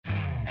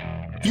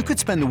You could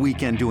spend the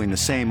weekend doing the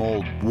same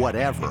old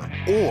whatever,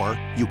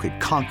 or you could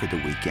conquer the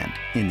weekend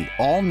in the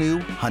all-new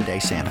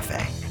Hyundai Santa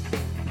Fe.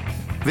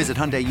 Visit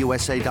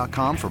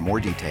HyundaiUSA.com for more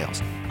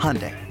details.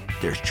 Hyundai,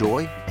 there's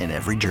joy in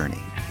every journey.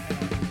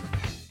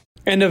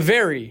 And a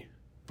very,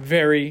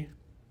 very,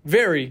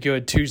 very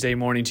good Tuesday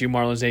morning to you,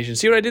 Marlins Nation.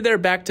 See what I did there?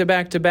 Back to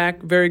back to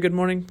back. Very good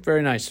morning.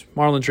 Very nice.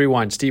 Marlins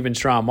Rewind. Steven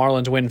Strom.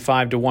 Marlins win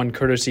 5-1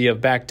 courtesy of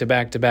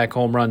back-to-back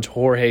home runs.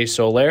 Jorge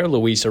Soler,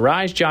 Luis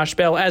Arraez, Josh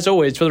Bell. As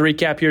always, for the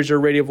recap, here's your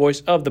radio voice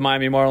of the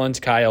Miami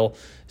Marlins, Kyle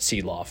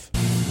Seeloff.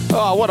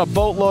 Oh, what a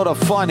boatload of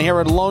fun here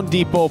at Lone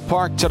Depot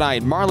Park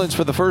tonight. Marlins,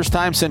 for the first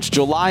time since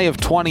July of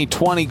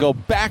 2020, go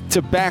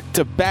back-to-back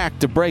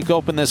to break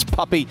open this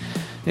puppy.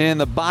 In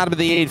the bottom of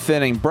the eighth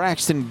inning,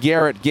 Braxton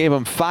Garrett gave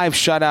him 5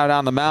 shutout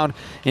on the mound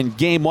in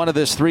game 1 of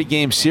this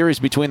 3-game series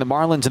between the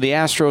Marlins and the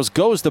Astros.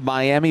 Goes to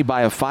Miami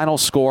by a final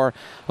score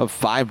of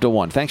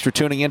 5-1. Thanks for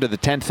tuning into the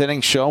 10th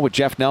inning show with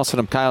Jeff Nelson.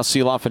 I'm Kyle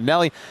Seeloff and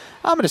Nelly.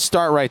 I'm going to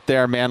start right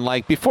there, man.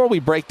 Like, before we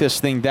break this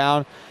thing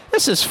down,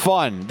 this is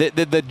fun.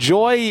 The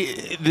joy,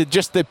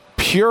 just the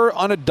pure,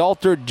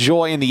 unadulterated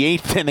joy in the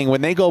 8th inning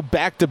when they go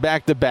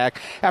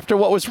back-to-back after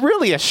what was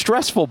really a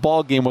stressful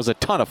ball game was a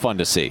ton of fun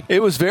to see.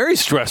 It was very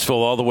stressful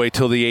all the way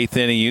till the 8th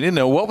inning. You didn't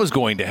know what was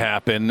going to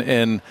happen,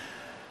 and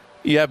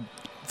you have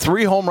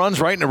 3 home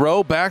runs right in a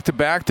row,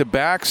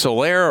 back-to-back,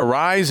 Soler,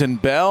 Arraez,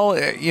 and Bell.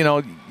 You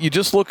know, you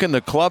just look in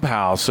the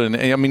clubhouse and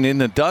I mean in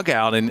the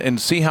dugout and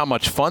see how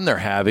much fun they're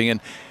having. And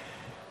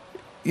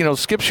you know,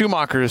 Skip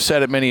Schumacher has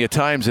said it many a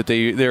times that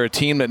they're a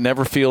team that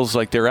never feels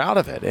like they're out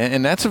of it.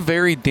 And that's a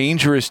very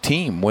dangerous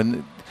team.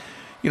 When,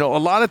 you know, a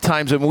lot of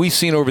times, and we've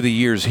seen over the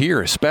years here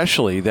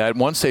especially, that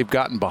once they've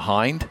gotten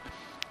behind,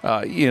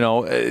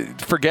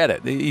 forget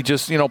it. You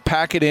just,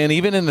 pack it in.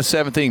 Even in the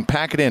 7th inning,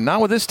 pack it in. Not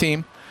with this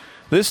team.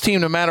 This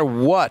team, no matter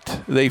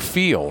what they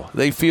feel,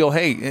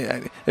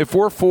 hey, if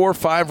we're 4 or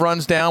 5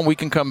 runs down, we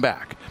can come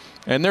back.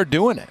 And they're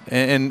doing it.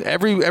 And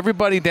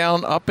everybody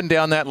up and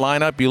down that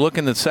lineup, you look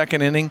in the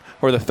 2nd inning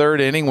or the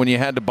 3rd inning when you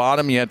had the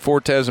bottom, you had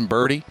Fortes and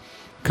Birdie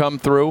come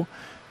through.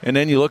 And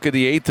then you look at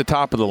the 8th, the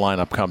top of the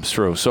lineup comes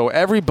through. So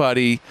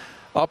everybody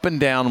up and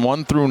down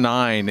 1 through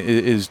 9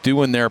 is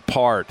doing their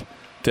part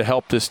to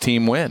help this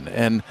team win.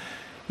 And,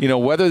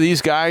 whether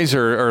these guys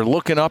are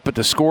looking up at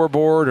the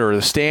scoreboard or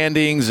the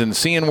standings and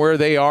seeing where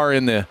they are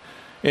in the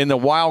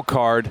wild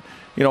card,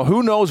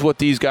 who knows what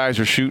these guys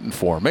are shooting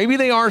for. Maybe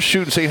they are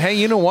shooting, saying, hey,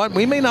 you know what?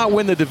 We may not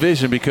win the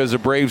division because the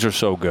Braves are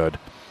so good,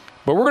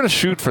 but we're going to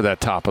shoot for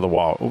that top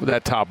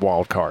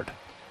wild card.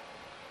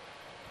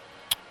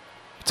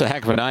 It's a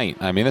heck of a night.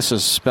 I mean, this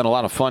has been a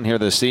lot of fun here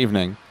this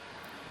evening.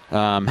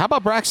 How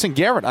about Braxton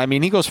Garrett? I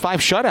mean, he goes 5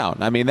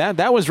 shutout. I mean,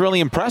 that was really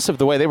impressive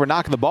the way they were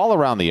knocking the ball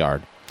around the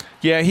yard.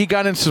 Yeah, he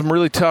got into some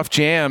really tough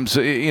jams.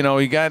 He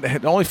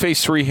only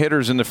faced 3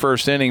 hitters in the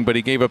 1st inning, but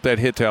he gave up that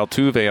hit to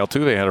Altuve.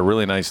 Altuve had a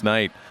really nice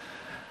night.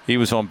 He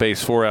was on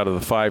base 4 out of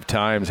the 5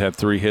 times, had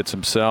 3 hits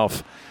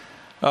himself.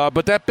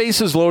 But that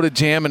bases loaded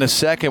jam in the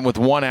 2nd with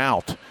 1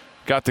 out.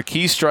 Got the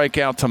key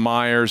strikeout to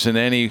Myers, and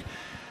then he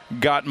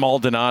got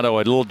Maldonado a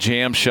little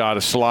jam shot,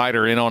 a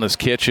slider in on his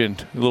kitchen,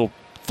 a little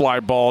fly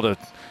ball to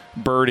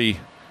Birdie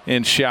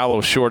in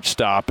shallow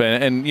shortstop.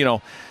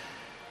 And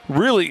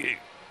really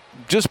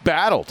just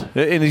battled.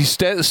 And he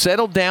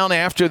settled down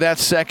after that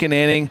 2nd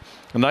inning.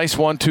 A nice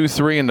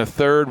 1-2-3 in the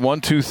 3rd,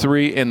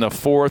 1-2-3 in the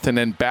 4th, and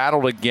then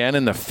battled again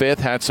in the 5th.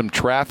 Had some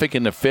traffic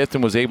in the 5th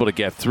and was able to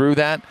get through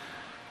that.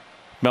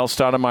 Mel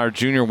Stoudemire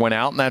Jr. went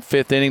out in that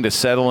 5th inning to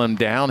settle him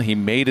down. He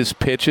made his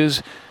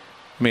pitches.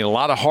 I mean, a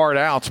lot of hard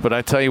outs, but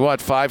I tell you what,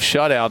 5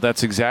 shutout,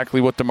 that's exactly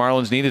what the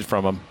Marlins needed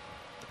from him.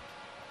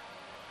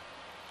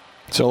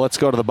 So let's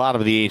go to the bottom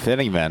of the 8th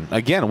inning then.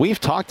 Again, we've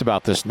talked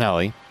about this,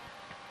 Nelly,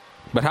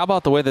 but how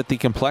about the way that the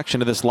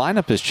complexion of this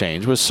lineup has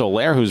changed with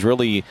Soler, who's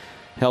really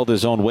held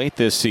his own weight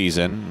this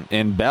season.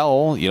 And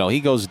Bell, he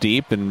goes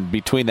deep, and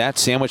between that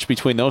sandwich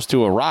between those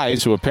two,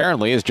 Arraez, who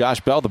apparently is Josh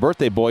Bell, the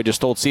birthday boy,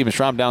 just told Steven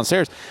Strom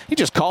downstairs, he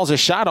just calls a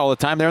shot all the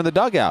time there in the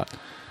dugout.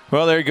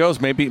 Well, there he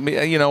goes. Maybe,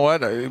 you know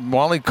what? Why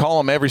don't we call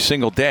him every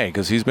single day,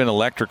 because he's been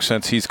electric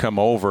since he's come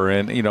over.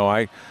 And,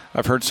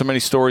 I've heard so many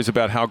stories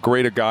about how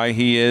great a guy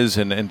he is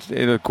and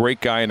a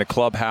great guy in the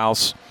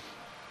clubhouse.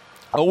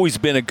 Always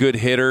been a good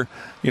hitter.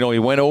 He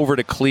went over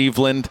to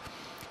Cleveland.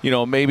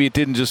 Maybe it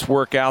didn't just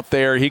work out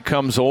there. He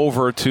comes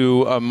over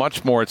to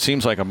it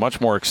seems like a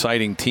much more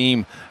exciting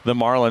team, the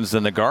Marlins,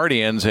 than the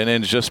Guardians, and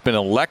it's just been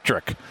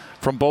electric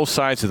from both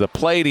sides of the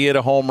plate. He hit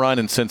a home run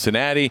in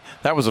Cincinnati.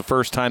 That was the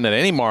first time that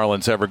any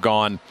Marlins ever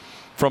gone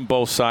from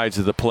both sides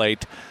of the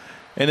plate.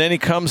 And then he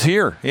comes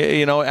here,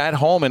 at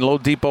home in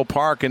Lone Depot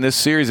Park in this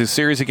series, a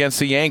series against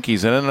the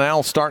Yankees, and then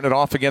now starting it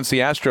off against the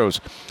Astros.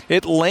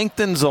 It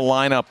lengthens the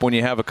lineup when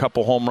you have a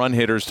couple home run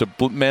hitters to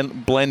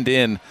blend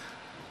in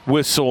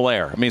with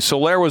Soler. I mean,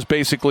 Soler was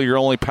basically your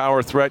only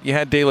power threat. You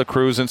had De La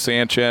Cruz and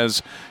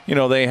Sanchez.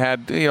 They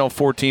had,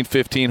 14,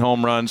 15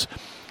 home runs.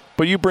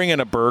 But you bring in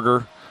a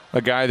Berger,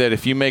 a guy that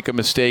if you make a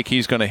mistake,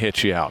 he's going to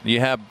hit you out. You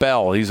have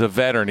Bell. He's a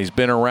veteran. He's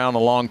been around a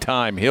long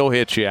time. He'll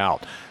hit you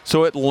out.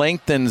 So it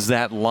lengthens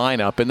that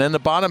lineup. And then the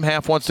bottom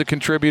half wants to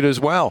contribute as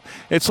well.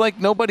 It's like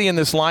nobody in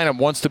this lineup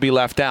wants to be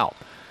left out.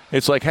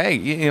 It's like,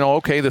 hey,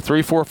 okay, the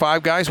 3, 4,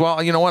 5 guys,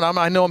 well, you know what?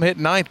 I know I'm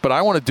hitting ninth, but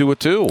I want to do it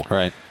too.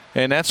 Right.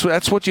 And that's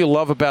what you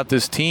love about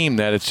this team,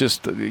 that it's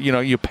just,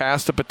 you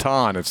pass the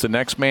baton. It's the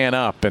next man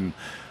up. And,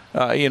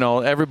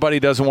 everybody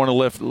doesn't want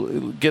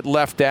to get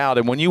left out.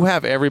 And when you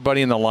have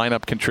everybody in the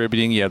lineup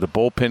contributing, you have the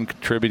bullpen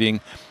contributing,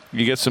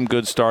 you get some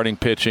good starting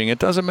pitching, it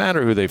doesn't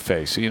matter who they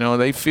face.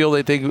 They feel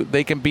that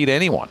they can beat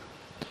anyone.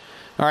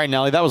 All right,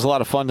 Nelly, that was a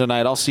lot of fun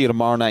tonight. I'll see you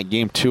tomorrow night,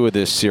 Game 2 of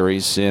this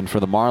series. And for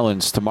the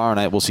Marlins, tomorrow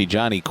night we'll see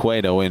Johnny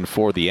Cueto. And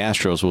for the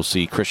Astros, we'll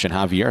see Christian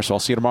Javier. So I'll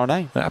see you tomorrow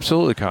night.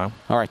 Absolutely, Kyle.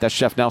 All right, that's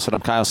Jeff Nelson.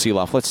 I'm Kyle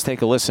Seeloff. Let's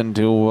take a listen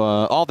to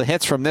all the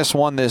hits from this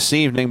one this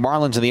evening.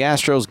 Marlins and the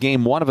Astros,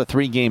 Game 1 of a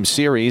 3-game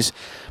series.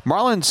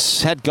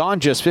 Marlins had gone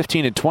just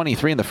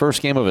 15-23 in the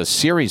first game of a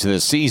series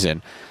this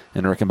season,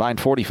 and are combined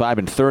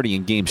 45-30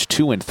 in Games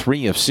 2 and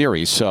 3 of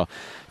series. So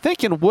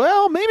thinking,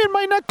 well, maybe it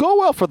might not go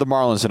well for the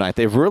Marlins tonight.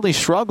 They've really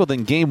struggled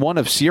in Game 1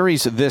 of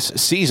series this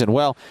season.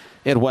 Well,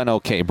 it went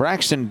okay.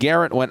 Braxton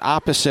Garrett went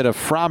opposite of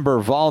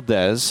Framber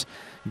Valdez.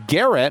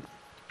 Garrett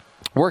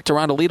worked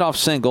around a leadoff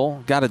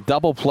single, got a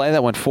double play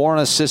that went 4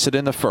 unassisted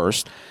in the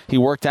first. He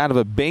worked out of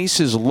a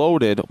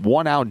bases-loaded,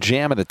 one-out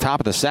jam at the top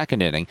of the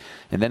second inning,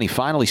 and then he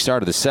finally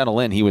started to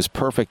settle in. He was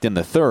perfect in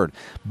the third.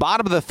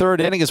 Bottom of the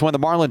third inning is when the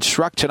Marlins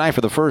struck tonight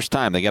for the first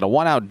time. They got a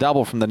one-out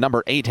double from the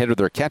number 8 hitter,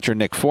 their catcher,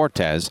 Nick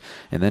Fortes,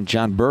 and then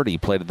John Birdie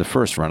played at the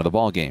first run of the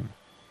ballgame.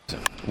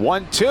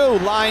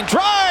 1-2, line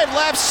drive,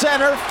 left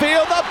center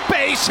field, a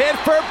base hit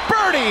for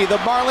Birdie. The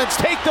Marlins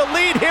take the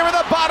lead here in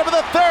the bottom of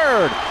the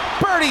third.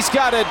 Birdie's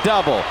got a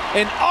double,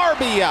 an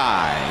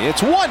RBI.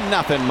 It's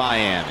 1-0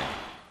 Miami.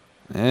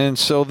 And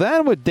so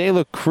then with De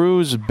La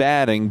Cruz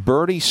batting,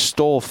 Birdie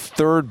stole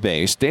third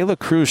base. De La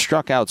Cruz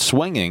struck out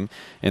swinging,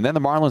 and then the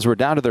Marlins were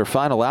down to their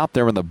final out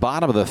there in the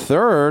bottom of the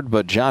third,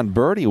 but John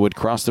Birdie would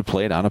cross the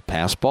plate on a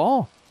pass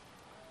ball.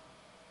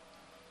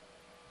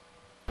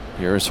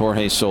 Here's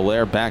Jorge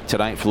Soler back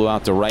tonight, flew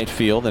out to right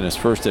field in his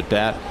first at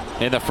bat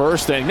in the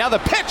first inning. Now the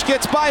pitch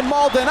gets by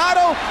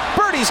Maldonado.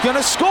 Birdie's going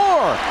to score.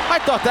 I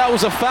thought that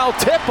was a foul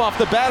tip off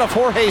the bat of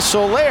Jorge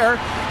Soler.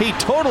 He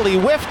totally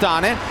whiffed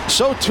on it.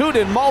 So too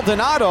did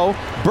Maldonado.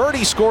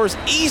 Birdie scores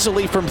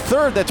easily from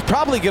third. That's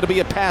probably going to be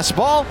a pass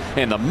ball,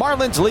 and the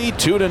Marlins lead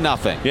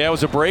 2-0. Yeah, it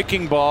was a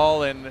breaking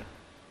ball, and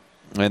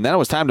then it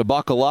was time to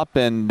buckle up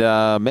and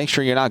make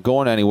sure you're not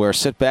going anywhere.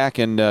 Sit back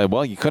and,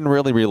 you couldn't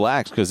really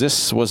relax because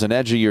this was an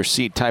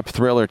edge-of-your-seat type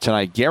thriller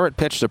tonight. Garrett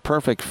pitched a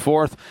perfect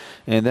fourth,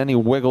 and then he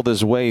wiggled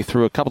his way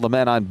through a couple of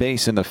men on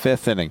base in the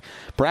fifth inning.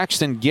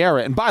 Braxton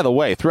Garrett, and by the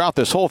way, throughout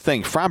this whole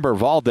thing, Framber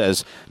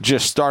Valdez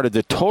just started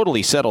to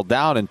totally settle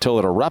down until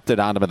it erupted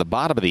on him at the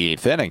bottom of the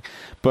eighth inning.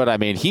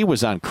 But, he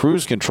was on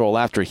cruise control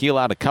after he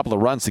allowed a couple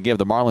of runs to give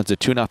the Marlins a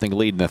 2-0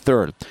 lead in the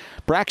third.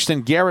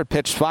 Braxton Garrett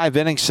pitched 5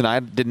 innings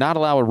tonight, did not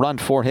allow a run,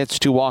 4 hits,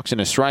 2 walks, and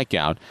a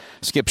strikeout.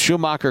 Skip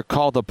Schumacher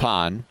called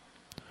upon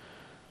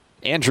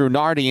Andrew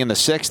Nardi in the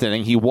 6th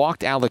inning. He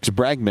walked Alex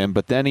Bregman,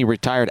 but then he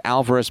retired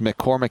Alvarez,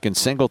 McCormick, and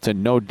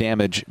Singleton. No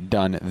damage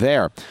done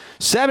there.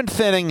 7th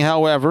inning,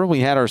 however,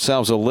 we had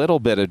ourselves a little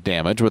bit of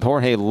damage with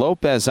Jorge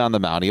Lopez on the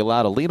mound. He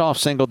allowed a leadoff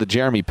single to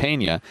Jeremy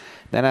Pena.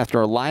 Then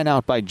after a line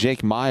out by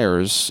Jake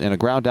Myers and a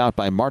ground out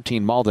by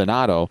Martin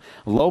Maldonado,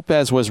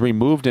 Lopez was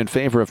removed in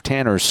favor of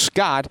Tanner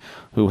Scott,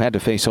 who had to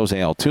face Jose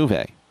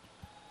Altuve.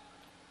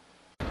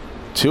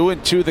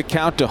 2-2 the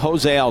count to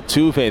Jose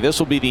Altuve. This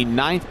will be the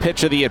 9th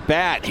pitch of the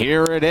at-bat.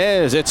 Here it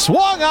is. It's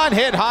swung on,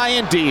 hit high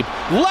and deep.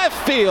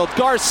 Left field.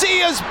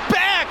 Garcia's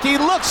back. He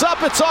looks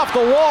up. It's off the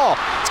wall.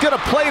 It's going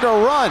to play to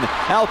run.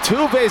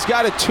 Altuve's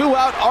got a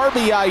 2-out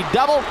RBI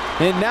double,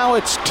 and now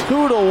it's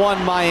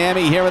 2-1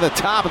 Miami here in the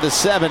top of the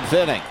 7th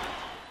inning.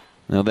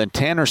 Now then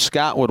Tanner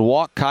Scott would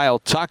walk Kyle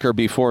Tucker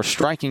before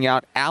striking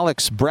out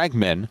Alex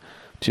Bregman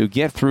to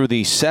get through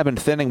the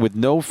 7th inning with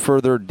no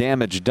further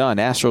damage done.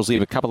 Astros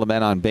leave a couple of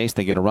men on base.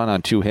 They get a run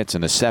on 2 hits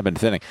in the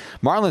 7th inning.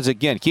 Marlins,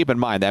 again, keep in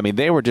mind,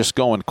 they were just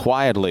going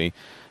quietly.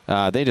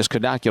 They just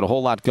could not get a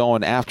whole lot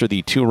going after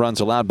the 2 runs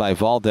allowed by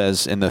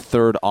Valdez in the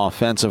third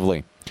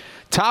offensively.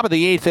 Top of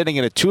the 8th inning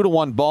in a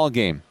 2-1 ball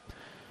game.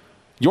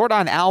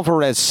 Yordan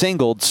Alvarez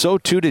singled, so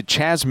too did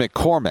Chas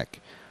McCormick.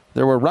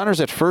 There were runners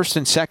at first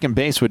and second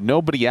base with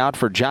nobody out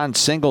for John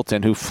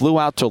Singleton, who flew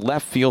out to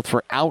left field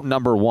for out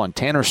number 1.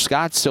 Tanner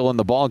Scott still in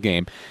the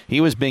ballgame. He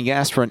was being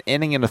asked for an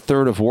inning and a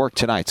third of work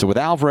tonight. So with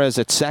Alvarez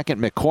at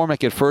second,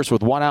 McCormick at first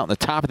with 1 out in the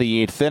top of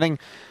the 8th inning,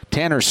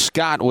 Tanner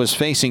Scott was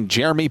facing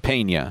Jeremy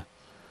Pena.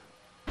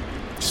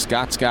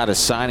 Scott's got a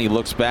sign. He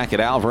looks back at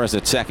Alvarez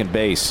at second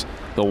base.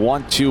 The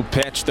 1-2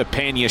 pitch to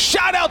Pena.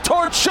 Shot out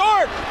towards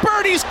short.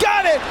 Birdie's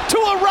got it to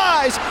a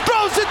rise.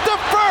 Throws it to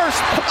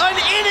first. An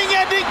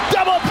inning-ending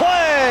double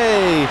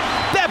play.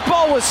 That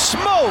ball was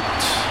smoked.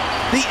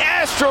 The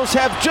Astros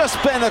have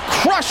just been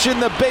crushing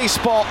the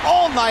baseball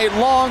all night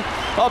long.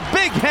 A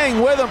big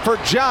hang with him for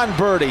John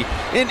Birdie.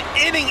 An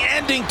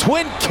inning-ending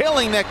twin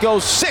killing that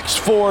goes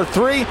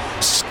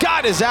 6-4-3.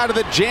 Scott is out of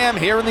the jam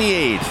here in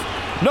the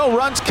 8th. No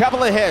runs,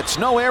 couple of hits,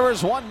 no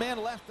errors, one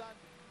man left on.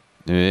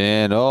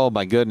 And oh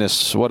my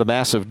goodness, what a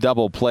massive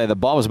double play. The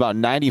ball was about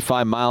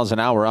 95 miles an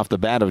hour off the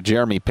bat of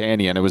Jeremy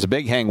Pena, and it was a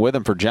big hang with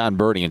him for John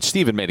Birdie. And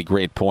Steven made a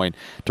great point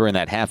during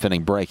that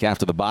half-inning break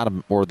after the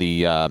bottom or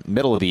the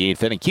middle of the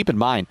 8th inning. Keep in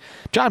mind,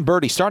 John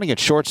Birdie starting at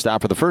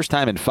shortstop for the first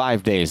time in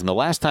 5 days, and the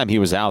last time he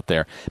was out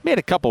there, made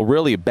a couple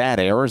really bad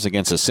errors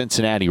against the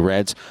Cincinnati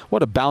Reds.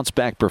 What a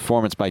bounce-back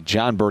performance by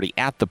John Birdie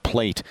at the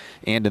plate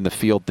and in the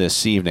field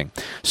this evening.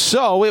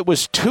 So it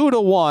was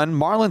 2-1,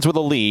 Marlins with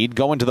a lead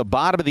going to the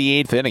bottom of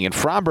the 8th inning, and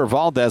Framber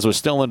Valdez was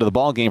still into the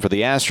ballgame for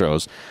the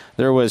Astros.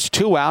 There was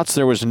 2 outs.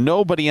 There was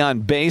nobody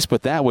on base,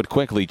 but that would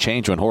quickly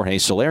change when Jorge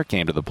Soler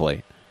came to the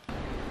plate.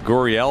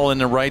 Gurriel in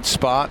the right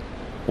spot.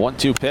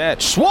 1-2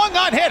 pitch. Swung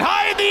on, hit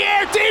high in the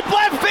air, deep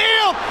left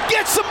field.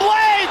 Get some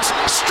legs.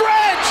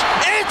 Stretch.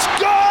 It's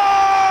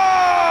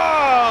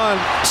gone.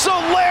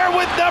 Soler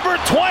with number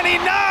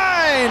 29.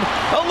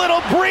 A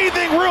little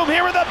breathing room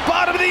here in the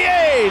bottom of the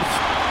 8th.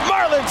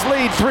 Marlins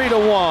lead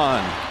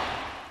 3-1.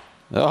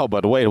 Oh,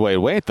 but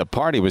wait. The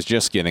party was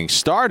just getting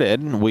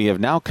started. We have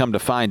now come to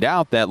find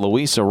out that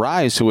Luis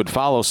Arraez, who would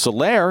follow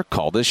Soler,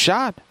 called his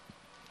shot.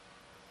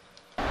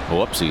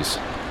 Whoopsies.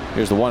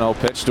 Here's the 1-0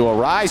 pitch to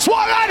Arraez.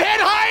 Swung on,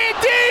 hit high and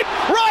deep.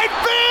 Right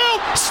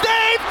field.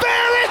 Stay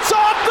fair. It's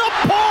off the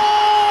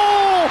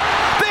pole.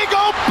 They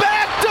go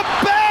back to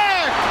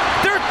back.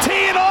 They're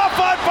teeing off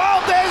on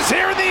Valdez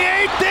here in the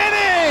 8th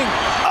inning.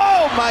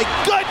 Oh, my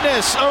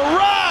goodness.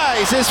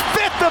 Arraez, his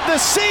 5th of the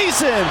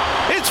season.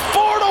 It's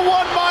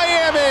 4-1 Miami.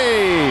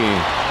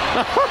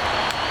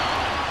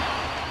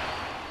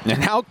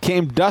 And out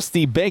came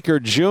Dusty Baker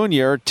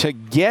Jr. to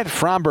get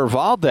Framber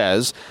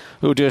Valdez,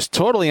 who just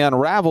totally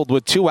unraveled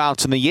with 2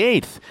 outs in the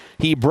 8th.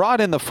 He brought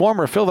in the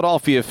former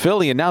Philadelphia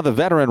Philly and now the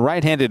veteran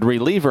right-handed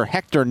reliever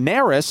Hector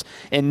Neris,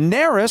 and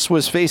Neris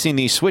was facing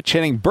the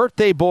switch-hitting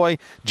birthday boy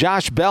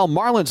Josh Bell.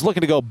 Marlins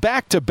looking to go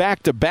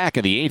back-to-back-to-back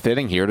in the 8th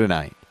inning here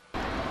tonight.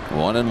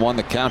 1-1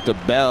 the count to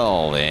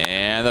Bell,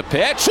 and the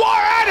pitch. Swung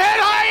on, hit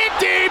high and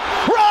deep,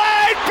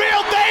 right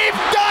field, they've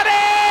done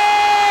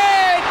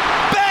it!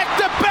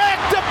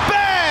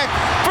 Back-to-back-to-back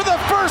for the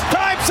first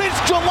time since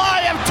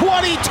July of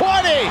 2020.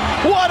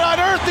 What on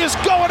earth is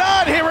going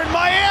on here in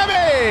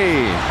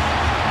Miami?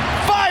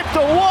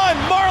 5-1,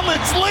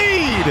 Marlins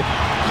lead.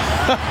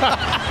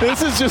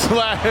 This is just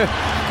like,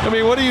 I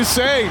mean, what do you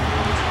say?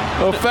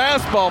 A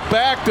fastball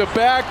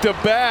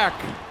back-to-back-to-back.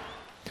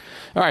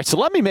 All right, so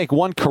let me make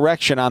one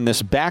correction on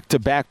this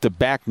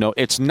back-to-back-to-back note.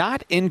 It's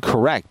not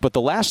incorrect, but the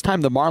last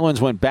time the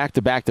Marlins went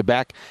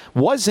back-to-back-to-back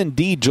was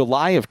indeed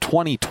July of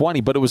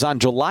 2020, but it was on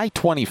July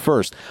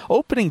 21st.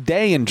 Opening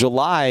day in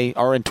July,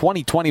 or in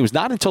 2020, was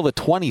not until the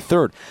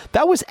 23rd.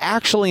 That was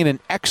actually in an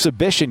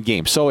exhibition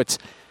game, so it's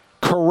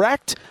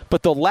correct,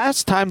 but the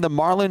last time the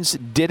Marlins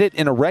did it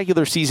in a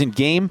regular season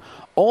game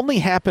only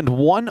happened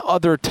one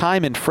other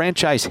time in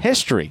franchise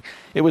history.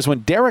 It was when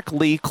Derek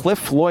Lee, Cliff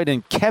Floyd,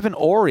 and Kevin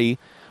Ory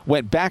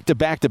went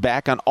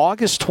back-to-back-to-back on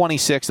August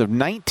 26th of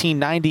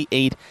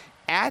 1998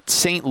 at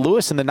St.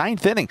 Louis in the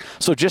 9th inning.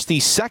 So just the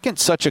second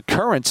such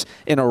occurrence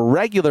in a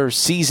regular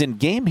season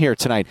game here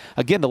tonight.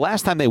 Again, the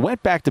last time they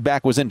went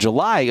back-to-back was in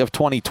July of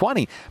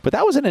 2020, but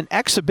that was in an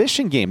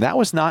exhibition game. That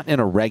was not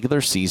in a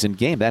regular season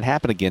game. That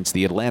happened against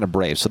the Atlanta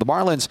Braves. So the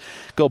Marlins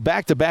go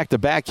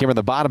back-to-back-to-back here in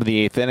the bottom of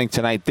the 8th inning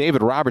tonight.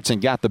 David Robertson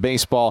got the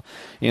baseball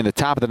in the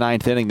top of the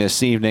 9th inning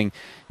this evening.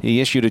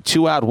 He issued a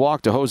 2-out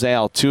walk to Jose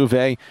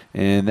Altuve,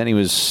 and then he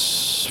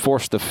was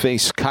forced to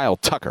face Kyle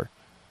Tucker.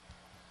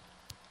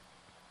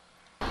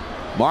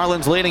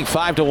 Marlins leading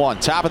 5-1.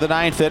 Top of the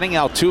 9th inning.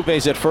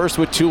 Altuve's at first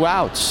with 2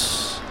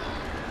 outs.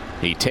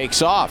 He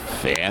takes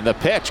off, and the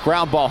pitch.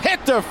 Ground ball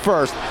hit to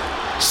first.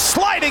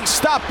 Sliding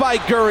stop by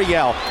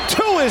Gurriel.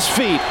 To his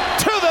feet.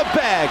 To the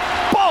bag.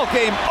 Ball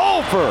game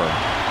over.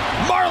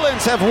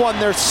 Marlins have won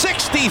their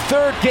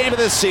 63rd game of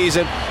the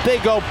season. They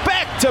go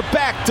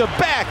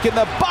back-to-back-to-back in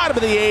the bottom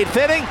of the 8th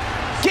inning.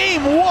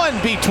 Game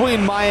 1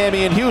 between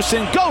Miami and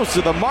Houston goes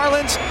to the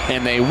Marlins,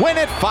 and they win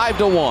it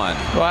 5-1.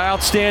 Well,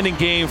 outstanding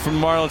game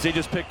from the Marlins. They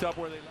just picked up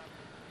where they left.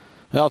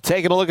 Well,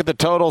 taking a look at the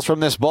totals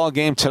from this ball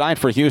game tonight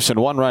for Houston: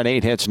 1 run,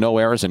 8 hits, no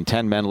errors, and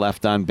 10 men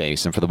left on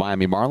base. And for the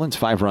Miami Marlins,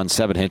 5 runs,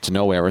 7 hits,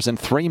 no errors, and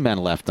 3 men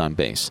left on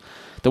base.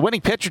 The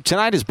winning pitcher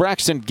tonight is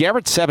Braxton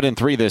Garrett,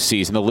 7-3 this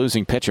season. The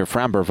losing pitcher,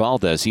 Framber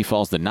Valdez, he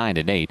falls to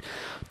 9-8.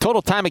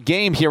 Total time of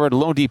game here at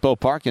Lone Depot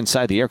Park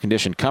inside the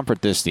air-conditioned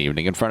comfort this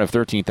evening in front of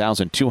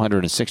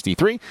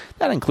 13,263.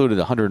 That included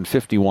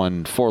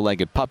 151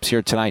 four-legged pups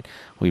here tonight.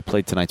 We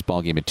played tonight's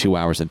ball game in 2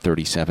 hours and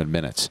 37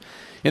 minutes.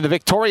 In the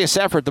victorious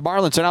effort, the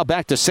Marlins are now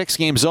back to 6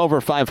 games over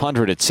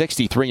 500 at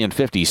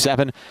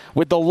 63-57.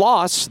 With the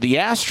loss, the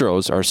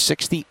Astros are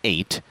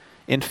 68-56.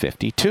 in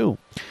 52.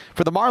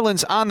 For the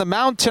Marlins on the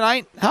mound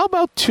tonight, how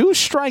about 2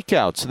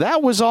 strikeouts?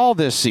 That was all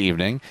this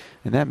evening,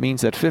 and that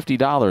means that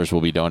 $50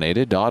 will be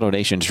donated to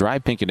AutoNation's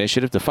Drive Pink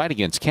initiative to fight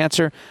against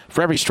cancer.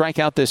 For every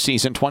strikeout this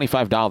season,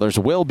 $25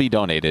 will be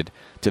donated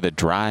to the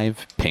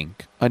Drive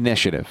Pink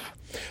initiative.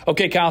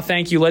 Okay, Kyle,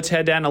 thank you. Let's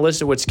head down and listen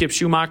to what Skip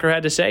Schumacher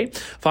had to say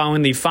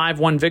following the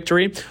 5-1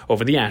 victory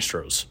over the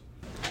Astros.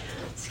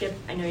 Skip,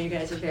 I know you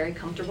guys are very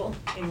comfortable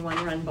in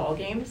one-run ball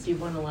games.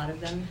 You've won a lot of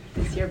them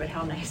this year, but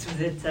how nice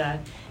was it to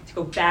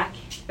go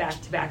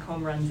back-to-back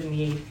home runs in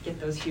the 8th,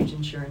 get those huge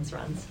insurance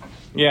runs?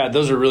 Yeah,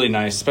 those are really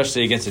nice,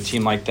 especially against a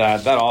team like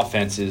that. That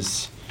offense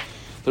is –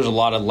 there's a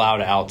lot of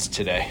loud outs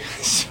today.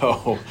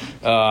 So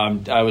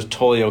I was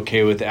totally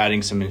okay with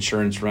adding some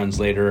insurance runs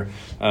later.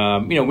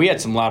 We had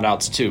some loud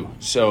outs too.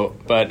 So,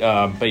 but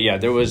yeah,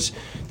 there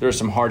were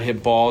some hard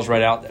hit balls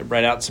right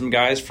out some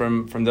guys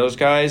from those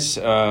guys.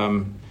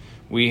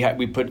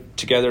 We put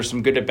together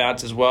some good at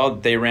bats as well.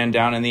 They ran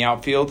down in the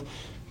outfield,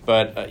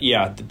 but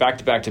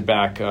the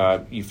back,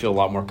 you feel a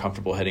lot more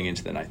comfortable heading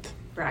into the 9th.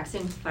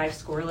 Braxton, 5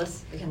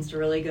 scoreless against a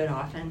really good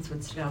offense.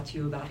 What stood out to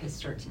you about his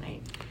start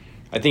tonight?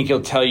 I think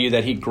he'll tell you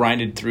that he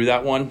grinded through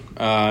that one.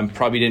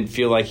 Probably didn't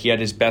feel like he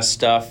had his best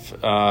stuff.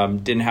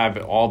 Didn't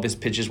have all of his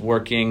pitches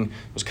working.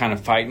 Was kind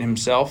of fighting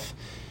himself.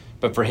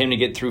 But for him to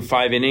get through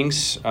 5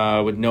 innings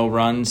with no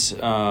runs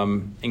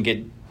and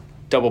get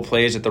double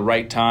plays at the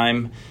right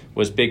time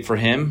was big for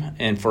him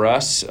and for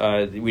us. We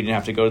didn't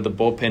have to go to the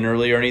bullpen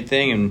early or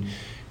anything. And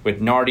with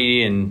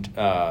Nardi and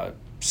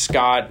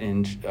Scott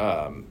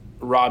and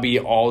Robbie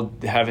all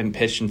haven't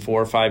pitched in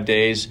 4 or 5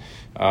 days,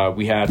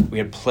 we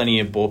had plenty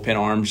of bullpen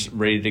arms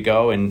ready to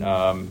go,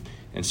 and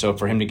so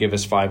for him to give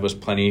us 5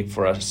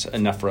 was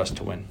enough for us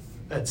to win.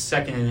 That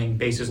second inning,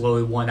 bases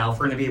loaded, 1 out,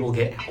 for him to be able to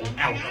get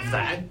out of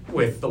that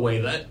with the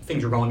way that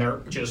things are going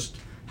there, just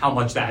how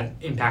much that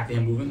impacted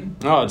him moving.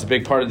 Oh, it's a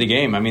big part of the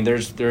game. I mean,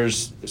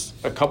 there's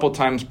a couple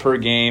times per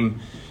game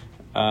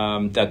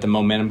that the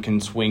momentum can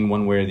swing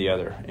one way or the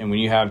other, and when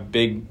you have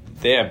they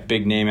have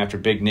big name after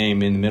big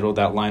name in the middle of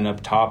that lineup,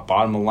 top,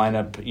 bottom of the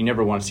lineup. You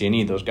never want to see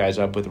any of those guys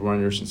up with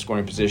runners in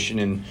scoring position.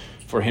 And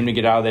for him to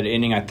get out of that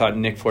inning, I thought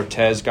Nick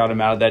Fortes got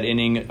him out of that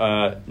inning,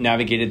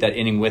 navigated that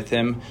inning with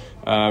him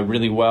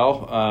really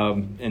well.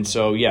 And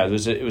so, yeah,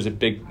 it was a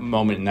big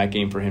moment in that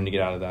game for him to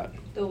get out of that.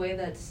 The way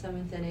that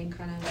 7th inning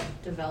kind of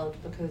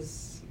developed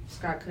because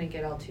Scott couldn't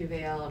get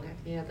Altuve out.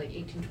 He had like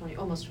 18, 20,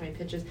 almost 20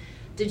 pitches.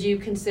 Did you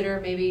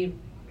consider maybe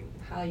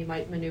how you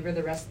might maneuver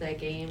the rest of that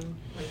game,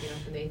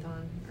 from the 8th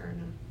on, or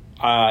no?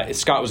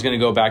 Scott was going to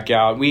go back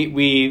out.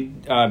 We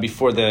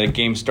before the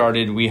game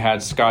started, we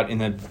had Scott in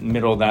the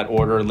middle of that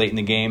order late in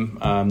the game,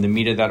 the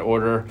meat of that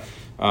order.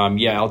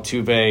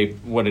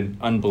 Altuve, what an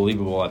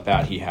unbelievable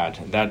at-bat he had.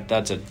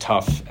 That's a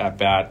tough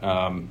at-bat.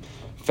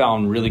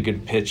 Fouling really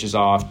good pitches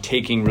off,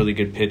 taking really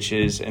good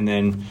pitches, and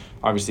then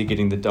obviously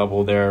getting the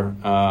double there.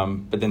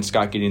 But then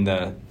Scott getting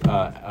the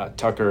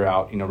Tucker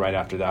out, right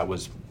after that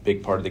was a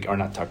big part of the – or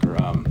not Tucker.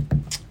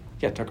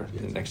 Tucker.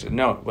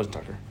 No, it wasn't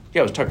Tucker.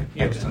 Yeah, it was Tucker.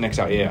 Yeah, it was next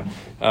out. Yeah.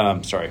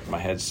 Sorry, my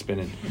head's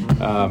spinning.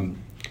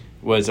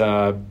 Was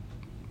a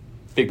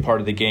big part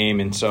of the game,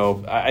 and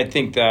so I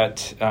think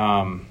that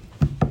no,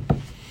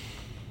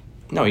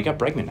 he got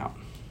Bregman out.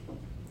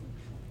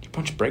 He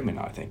punched Bregman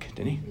out, I think,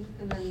 didn't he?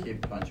 And then He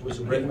punched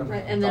Bregman.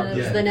 Right, and then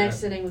the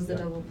next inning was the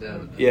double.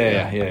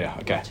 Yeah.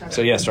 Okay.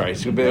 So yeah, sorry.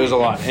 So, but it was a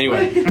lot.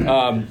 Anyway,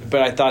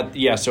 but I thought,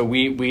 so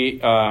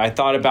I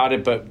thought about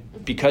it, but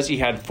because he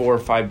had 4 or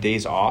 5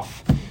 days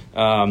off.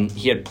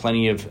 He had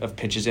plenty of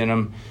pitches in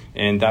him,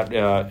 and that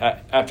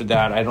after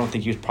that, I don't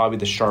think he was probably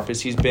the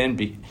sharpest he's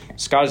been.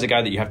 Scott is a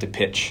guy that you have to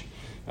pitch.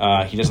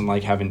 He doesn't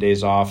like having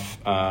days off,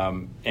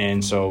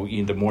 and so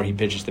the more he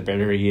pitches, the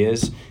better he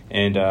is.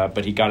 And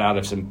but he got out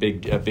of some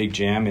big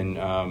jam, and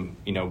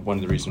one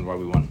of the reasons why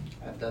we won.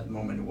 At that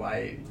moment,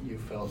 why you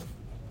felt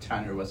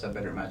Tanner was a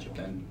better matchup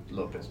than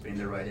Lopez being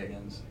the righty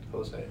against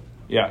Jose?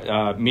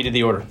 Yeah, meat of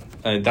the order.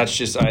 That's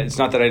just it's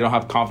not that I don't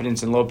have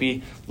confidence in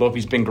Lope.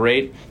 Lope's been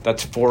great.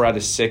 That's 4 out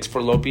of 6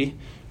 for Lope.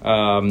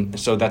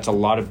 So that's a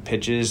lot of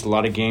pitches, a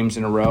lot of games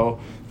in a row.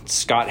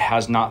 Scott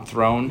has not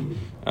thrown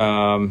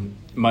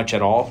much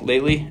at all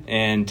lately,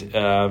 and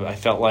I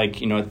felt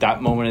like at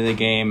that moment of the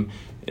game,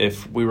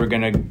 if we were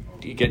going to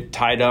get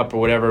tied up or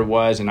whatever it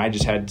was, and I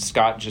just had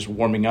Scott just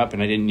warming up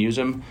and I didn't use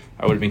him,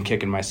 I would have been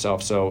kicking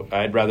myself. So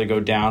I'd rather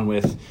go down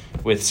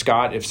with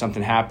Scott if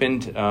something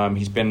happened.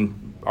 He's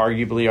been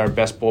arguably our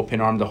best bullpen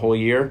arm the whole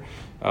year.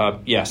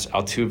 Yes,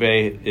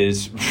 Altuve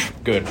is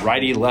good.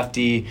 Righty,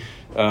 lefty,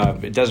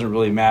 it doesn't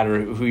really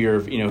matter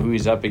who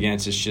he's up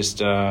against. It's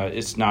just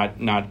it's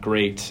not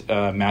great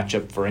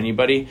matchup for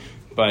anybody.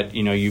 But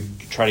you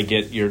try to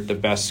get the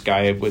best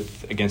guy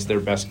against their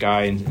best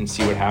guy and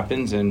see what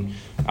happens. And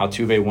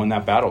Altuve won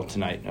that battle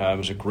tonight. It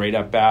was a great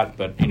at bat,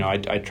 but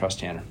I trust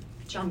Tanner.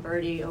 John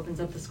Birdie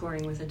opens up the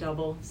scoring with a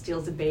double,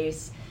 steals a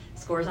base,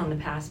 scores on the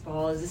pass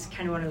ball. Is this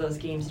kind of one of those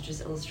games that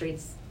just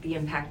illustrates the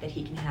impact that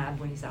he can have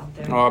when he's out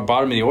there? Our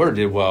bottom of the order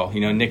did well.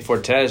 Nick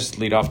Fortes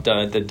lead off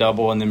the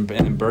double, and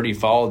then Birdie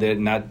followed it,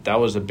 and that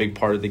was a big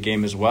part of the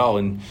game as well.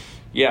 And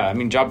Yeah, I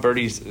mean, Job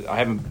Birdie's.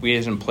 We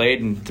hasn't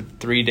played in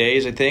 3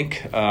 days. I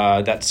think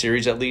that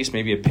series at least,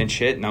 maybe a pinch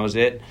hit, and that was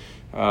it.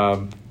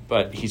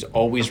 But he's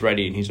always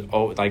ready, and he's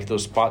like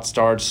those spot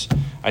starts.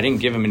 I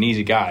didn't give him an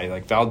easy guy.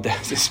 Like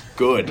Valdez is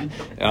good,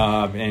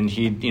 and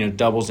he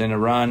doubles in a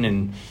run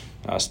and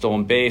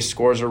stolen base,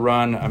 scores a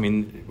run. I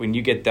mean, when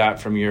you get that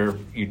from your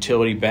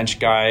utility bench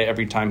guy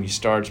every time he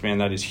starts, man,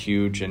 that is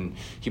huge. And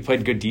he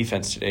played good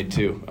defense today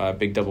too.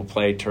 Big double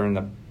play,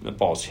 turn the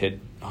ball's hit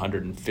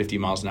 150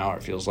 miles an hour.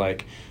 It feels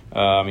like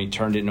he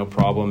turned it no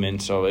problem,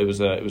 and so it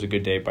was a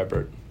good day by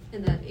Bird.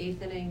 In that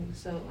 8th inning,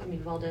 so I mean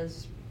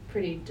Valdez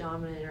pretty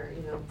dominant or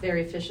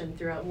very efficient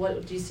throughout.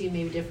 What do you see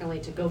maybe differently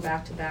to go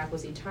back to back?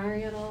 Was he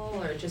tiring at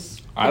all, or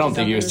just? I don't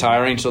think he was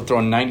tiring. Still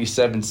throwing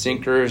 97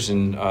 sinkers,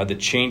 and the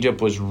changeup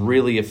was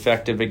really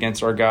effective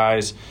against our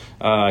guys.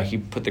 He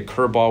put the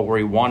curveball where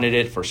he wanted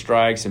it for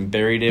strikes and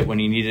buried it when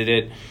he needed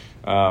it.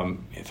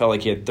 It felt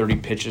like he had 30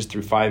 pitches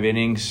through 5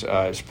 innings.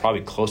 It's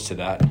probably close to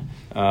that.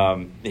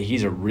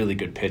 He's a really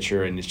good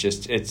pitcher, and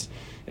it's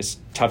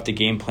tough to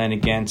game plan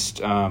against.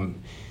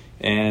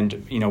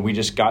 And we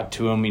just got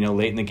to him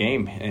late in the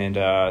game, and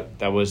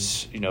that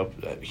was a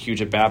huge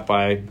at bat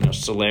by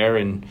Soler,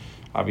 and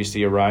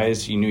obviously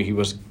Arias. You knew he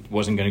wasn't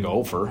going to go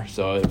over,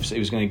 so he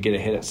was going to get a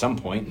hit at some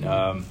point.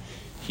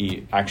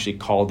 He actually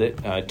called it.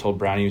 Told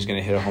Brownie he was going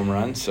to hit a home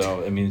run.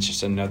 So I mean, it's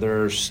just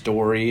another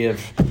story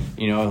of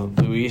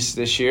Luis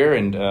this year,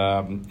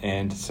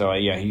 and so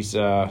yeah, he's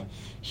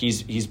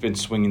been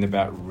swinging the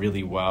bat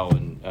really well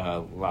in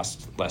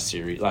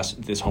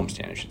this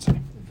homestand, I should say.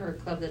 For a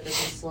club that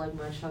doesn't slug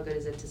much, how good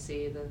is it to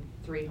see the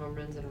 3 home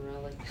runs in a row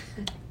like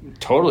that?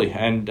 Totally.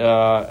 And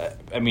I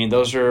mean,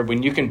 those are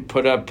when you can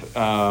put up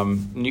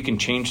you can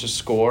change the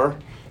score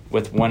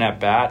with one at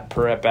bat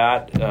per at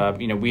bat.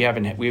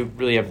 We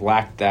really have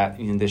lacked that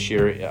this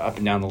year up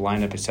and down the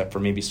lineup, except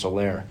for maybe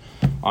Soler,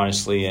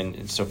 honestly.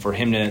 And so for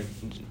him to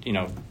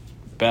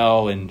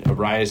Bell and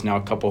Arias now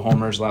a couple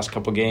homers last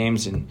couple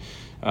games, and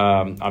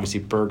obviously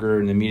Berger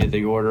in the meat of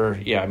the order.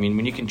 Yeah, I mean,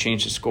 when you can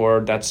change the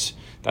score, that's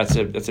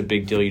a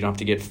big deal. You don't have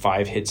to get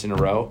 5 hits in a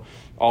row.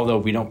 Although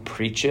we don't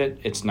preach it,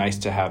 it's nice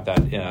to have that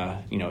in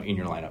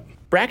your lineup.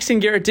 Braxton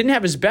Garrett didn't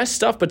have his best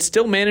stuff, but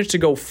still managed to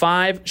go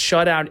 5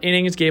 shutout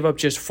innings, gave up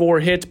just 4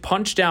 hits,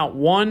 punched out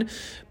 1.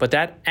 But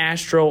that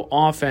Astro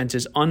offense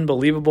is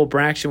unbelievable.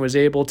 Braxton was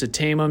able to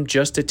tame him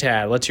just a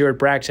tad. Let's hear what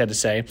Brax had to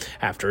say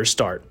after his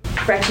start.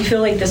 Brax, you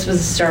feel like this was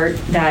a start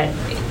that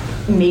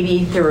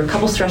maybe there were a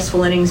couple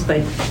stressful innings, but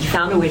you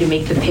found a way to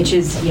make the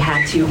pitches you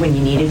had to when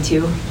you needed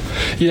to?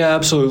 Yeah,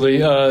 absolutely.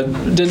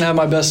 Didn't have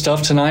my best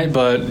stuff tonight,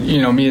 but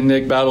me and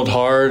Nick battled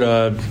hard.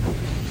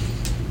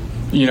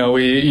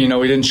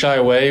 We didn't shy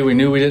away. We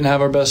knew we didn't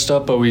have our best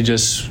stuff, but we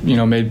just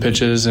made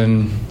pitches,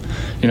 and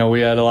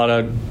we had a lot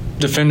of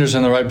defenders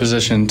in the right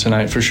position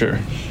tonight for sure.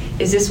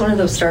 Is this one of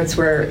those starts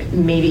where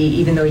maybe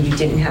even though you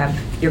didn't have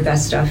your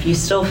best stuff, you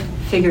still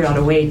figured out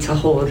a way to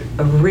hold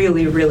a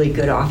really, really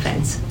good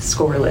offense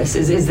scoreless?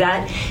 Is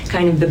that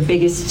kind of the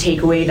biggest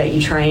takeaway that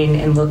you try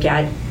and look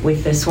at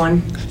with this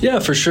one? Yeah,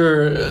 for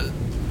sure.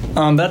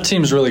 That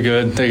team's really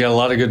good. They got a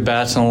lot of good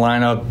bats in the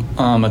lineup,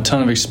 a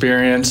ton of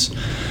experience,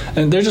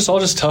 and they're just all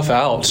tough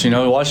outs.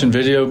 Watching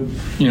video,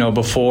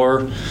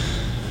 before,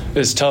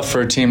 it's tough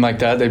for a team like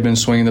that. They've been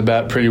swinging the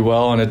bat pretty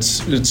well, and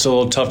it's a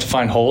little tough to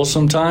find holes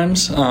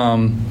sometimes.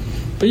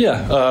 But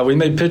yeah, we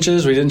made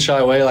pitches. We didn't shy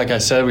away. Like I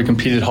said, we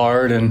competed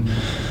hard, and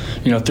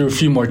threw a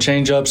few more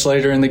changeups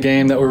later in the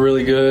game that were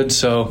really good.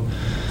 So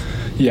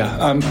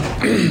yeah,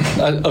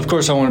 of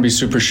course I want to be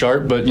super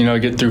sharp, but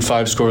get through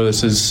 5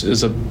 scoreless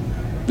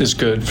is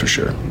good for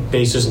sure.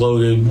 Bases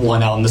loaded,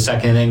 1 out in the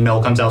 2nd inning.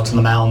 Mel comes out to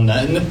the mound,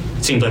 and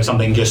it seems like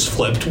something just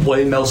flipped. What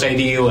did Mel say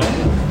to you,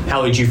 and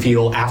how did you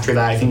feel after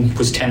that? I think it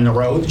was 10 in a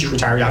row. Did you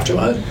retire after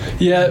that?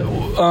 Yeah,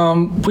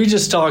 we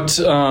just talked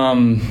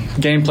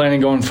game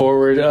planning going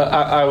forward.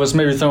 I was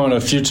maybe throwing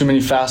a few too many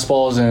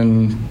fastballs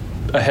and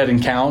ahead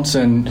in counts,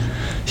 and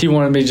he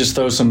wanted me to just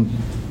throw some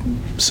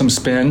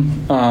spin,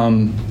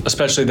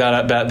 especially that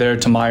at bat there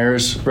to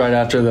Myers right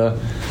after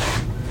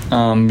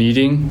the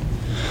meeting.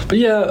 But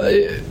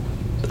yeah,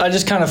 I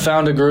just kind of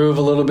found a groove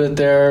a little bit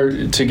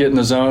there to get in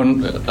the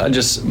zone.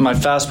 My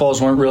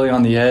fastballs weren't really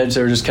on the edge;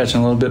 they were just catching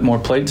a little bit more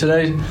plate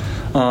today.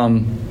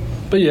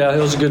 But yeah, it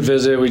was a good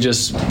visit. We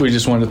just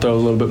wanted to throw a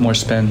little bit more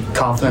spin.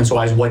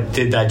 Confidence-wise, what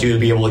did that do to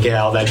be able to get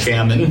out of that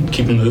jam and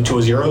keep them to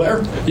a 0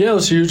 there? Yeah, it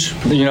was huge.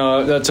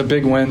 That's a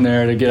big win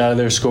there to get out of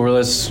there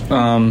scoreless.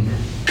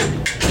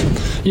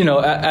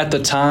 At the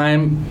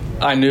time,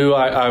 I knew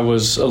I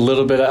was a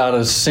little bit out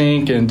of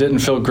sync and didn't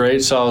feel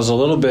great, so I was a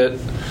little bit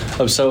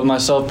upset with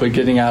myself, but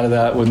getting out of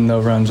that with no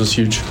runs was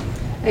huge.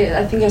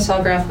 I think I saw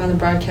a graphic on the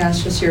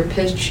broadcast, just your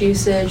pitch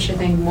usage. I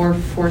think more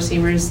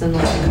 4-seamers than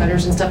like the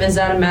cutters and stuff. Is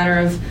that a matter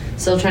of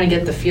still trying to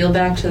get the feel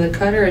back to the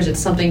cutter, or is it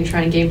something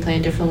trying to game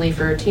plan differently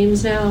for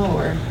teams now?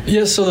 Or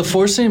yeah, so the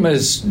 4-seam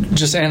is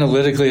just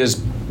analytically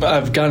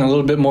I've gotten a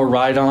little bit more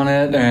ride on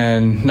it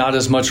and not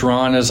as much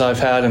run as I've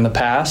had in the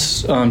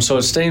past. So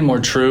it's staying more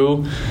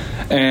true.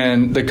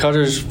 And the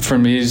cutters for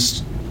me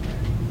is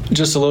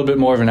just a little bit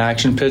more of an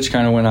action pitch,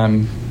 kind of when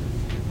I'm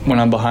when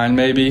I'm behind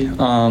maybe.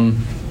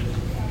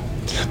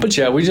 But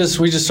yeah, we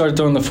just started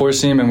throwing the four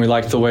seam, and we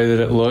liked the way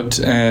that it looked,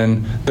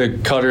 and the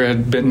cutter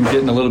had been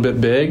getting a little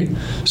bit big,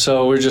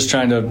 so we're just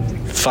trying to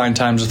find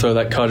times to throw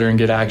that cutter and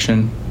get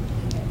action.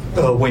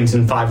 Wins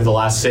in 5 of the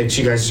last 6.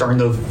 You guys starting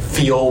to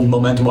feel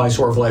momentum-wise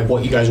sort of like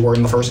what you guys were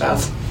in the first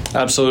half?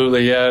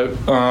 Absolutely, yeah.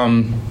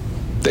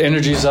 The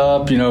energy's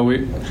up.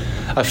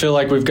 I feel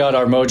like we've got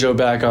our mojo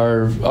back,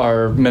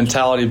 our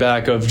mentality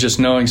back of just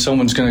knowing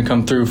someone's going to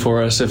come through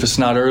for us. If it's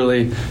not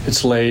early,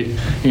 it's late.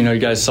 You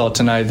guys saw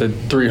tonight the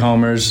 3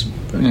 homers.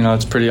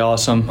 It's pretty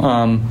awesome.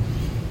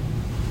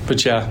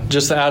 But yeah,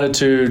 just the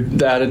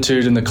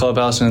attitude in the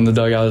clubhouse and in the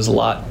dugout is a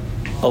lot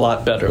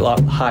better, a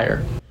lot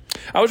higher.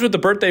 I was with the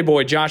birthday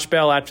boy, Josh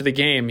Bell, after the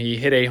game. He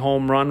hit a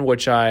home run,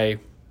 which I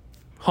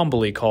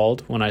humbly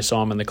called when I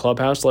saw him in the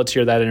clubhouse. Let's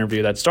hear that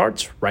interview that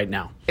starts right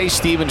now. Hey,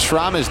 Steven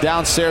Strom is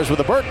downstairs with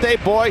the birthday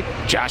boy,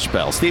 Josh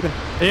Bell. Steven?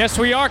 Yes,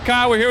 we are,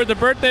 Kyle. We're here with the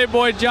birthday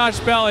boy, Josh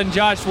Bell. And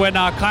Josh, when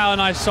Kyle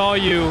and I saw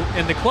you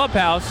in the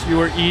clubhouse, you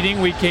were eating,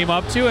 we came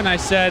up to, and I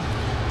said, you're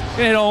going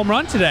to hit a home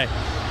run today.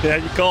 Yeah,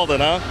 you called it,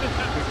 huh?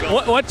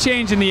 What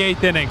changed in the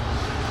 8th inning?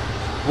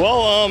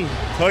 Well,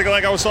 like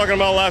I was talking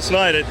about last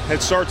night,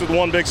 it starts with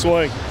one big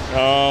swing.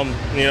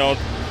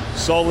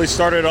 Slowly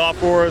started off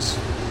for us.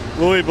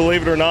 Louis,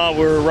 believe it or not,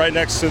 we were right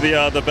next to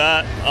the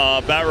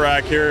bat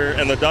rack here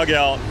in the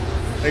dugout.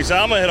 He said,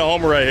 I'm going to hit a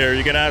homer right here.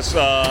 You can ask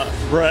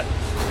Brett.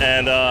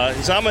 And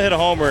he said, I'm going to hit a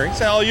homer. He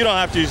said, oh, you don't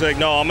have to. He's like,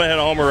 no, I'm going to hit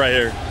a homer right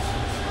here.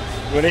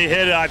 When he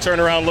hit it, I turned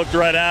around, looked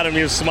right at him.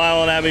 He was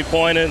smiling at me,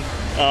 pointing.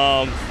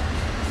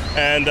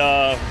 And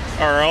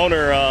our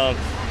owner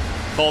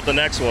called the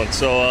next one.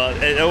 So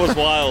it was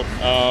wild.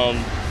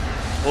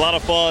 A lot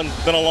of fun.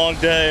 Been a long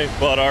day,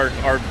 but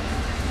our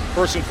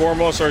first and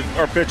foremost,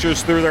 our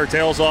pitchers threw their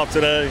tails off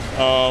today.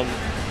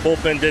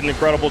 Bullpen did an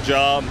incredible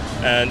job,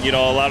 and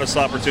allowed us the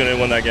opportunity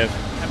to win that game.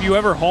 Have you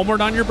ever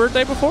homered on your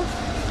birthday before?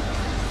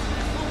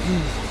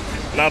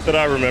 Not that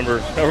I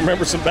remember. I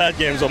remember some bad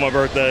games on my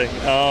birthday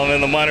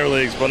in the minor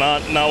leagues, but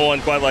not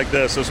one quite like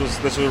this. This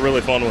was a really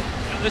fun one.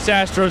 This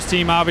Astros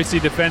team, obviously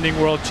defending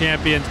world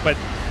champions, but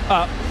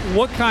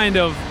what kind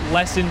of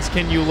lessons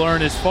can you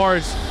learn as far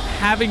as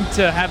having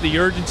to have the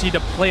urgency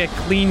to play a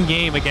clean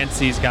game against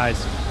these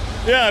guys?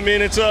 Yeah, I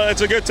mean, it's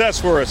a good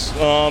test for us.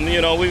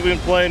 We've been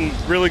playing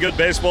really good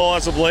baseball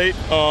as of late.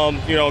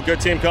 A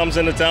good team comes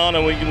into town,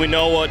 and we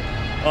know what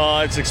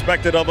it's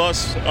expected of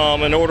us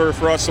in order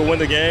for us to win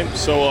the game.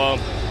 So,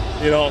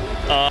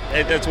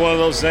 it's one of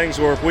those things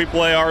where if we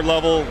play our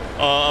level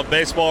of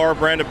baseball, our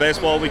brand of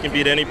baseball, we can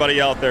beat anybody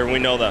out there, and we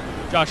know that.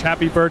 Josh,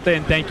 happy birthday,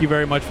 and thank you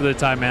very much for the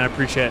time, man. I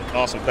appreciate it.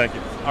 Awesome, thank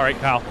you. All right,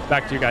 Kyle,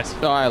 back to you guys.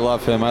 Oh, I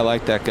love him. I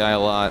like that guy a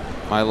lot.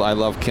 I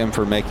love Kim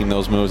for making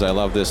those moves. I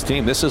love this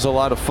team. This is a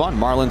lot of fun.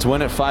 Marlins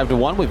win at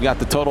 5-1. We've got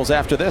the totals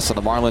after this on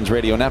the Marlins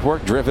Radio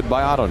Network, driven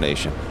by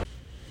AutoNation.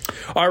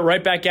 All right,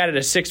 right back at it. A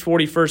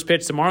 6:40 first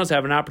pitch. The Marlins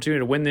have an opportunity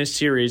to win this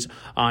series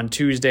on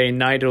Tuesday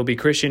night. It'll be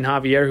Christian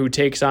Javier who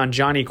takes on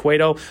Johnny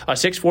Cueto. A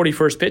 6:40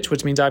 first pitch,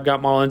 which means I've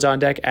got Marlins on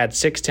deck at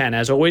 6:10.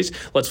 As always,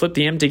 let's flip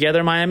the M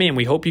together, Miami, and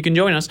we hope you can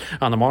join us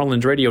on the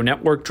Marlins Radio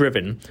Network,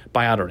 driven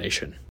by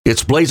AutoNation.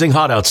 It's blazing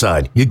hot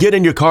outside. You get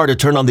in your car to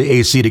turn on the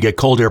AC to get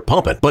cold air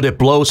pumping, but it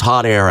blows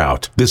hot air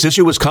out. This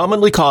issue is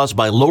commonly caused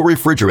by low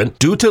refrigerant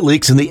due to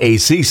leaks in the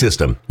AC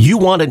system. You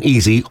want an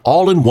easy,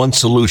 all-in-one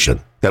solution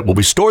that will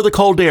restore the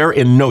cold air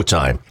in no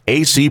time.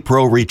 AC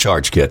Pro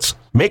Recharge Kits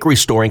make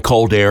restoring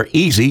cold air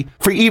easy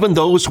for even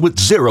those with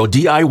zero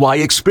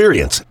DIY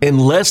experience in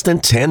less than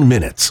 10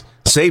 minutes.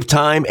 Save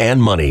time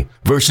and money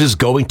versus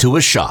going to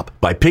a shop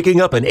by picking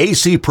up an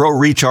AC Pro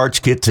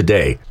Recharge Kit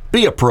today.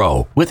 Be a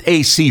pro with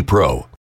AC Pro.